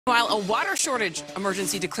While a water shortage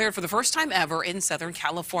emergency declared for the first time ever in Southern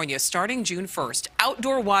California starting June 1st,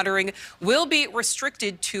 outdoor watering will be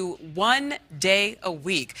restricted to 1 day a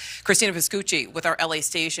week. Christina Pascucci with our LA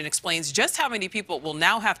station explains just how many people will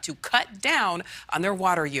now have to cut down on their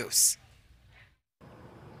water use.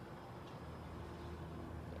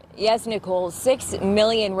 Yes, Nicole, 6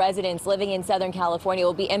 million residents living in Southern California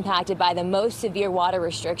will be impacted by the most severe water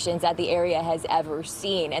restrictions that the area has ever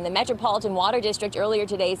seen. And the Metropolitan Water District earlier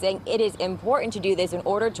today saying it is important to do this in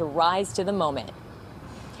order to rise to the moment.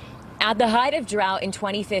 At the height of drought in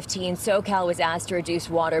 2015, SoCal was asked to reduce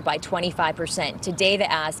water by 25%. Today,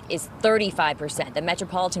 the ask is 35%. The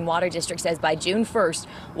Metropolitan Water District says by June 1st,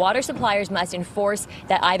 water suppliers must enforce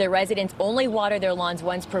that either residents only water their lawns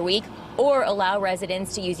once per week or allow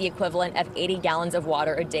residents to use the equivalent of 80 gallons of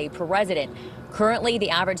water a day per resident. Currently, the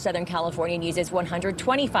average Southern Californian uses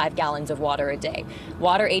 125 gallons of water a day.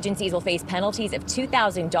 Water agencies will face penalties of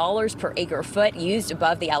 $2,000 per acre foot used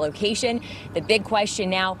above the allocation. The big question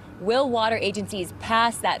now, will water agencies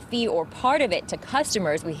pass that fee or part of it to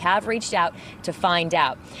customers? We have reached out to find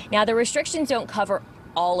out. Now, the restrictions don't cover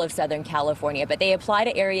all of Southern California, but they apply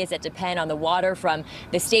to areas that depend on the water from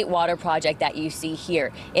the state water project that you see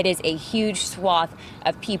here. It is a huge swath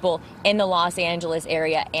of people in the Los Angeles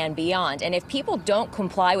area and beyond. And if people don't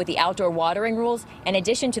comply with the outdoor watering rules, in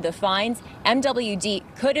addition to the fines, MWD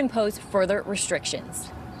could impose further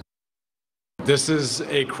restrictions. This is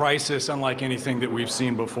a crisis unlike anything that we've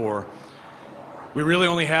seen before. We really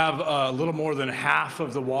only have a little more than half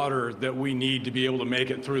of the water that we need to be able to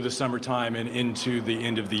make it through the summertime and into the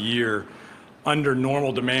end of the year under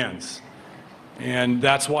normal demands. And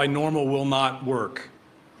that's why normal will not work.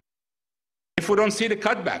 If we don't see the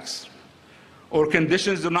cutbacks or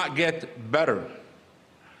conditions do not get better,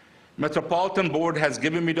 Metropolitan Board has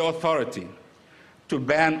given me the authority to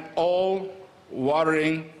ban all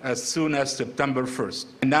watering as soon as September 1st.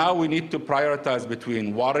 And now we need to prioritize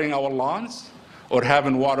between watering our lawns or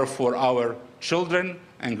having water for our children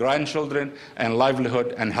and grandchildren and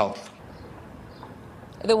livelihood and health.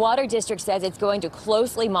 The Water District says it's going to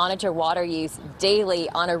closely monitor water use daily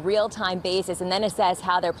on a real-time basis and then assess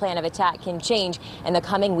how their plan of attack can change in the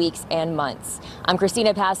coming weeks and months. I'm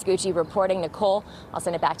Christina Pascucci reporting. Nicole, I'll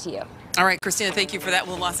send it back to you. All right, Christina, thank you for that.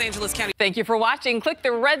 Well, Los Angeles County, thank you for watching. Click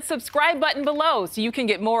the red subscribe button below so you can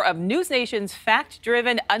get more of NewsNation's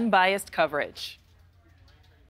fact-driven, unbiased coverage.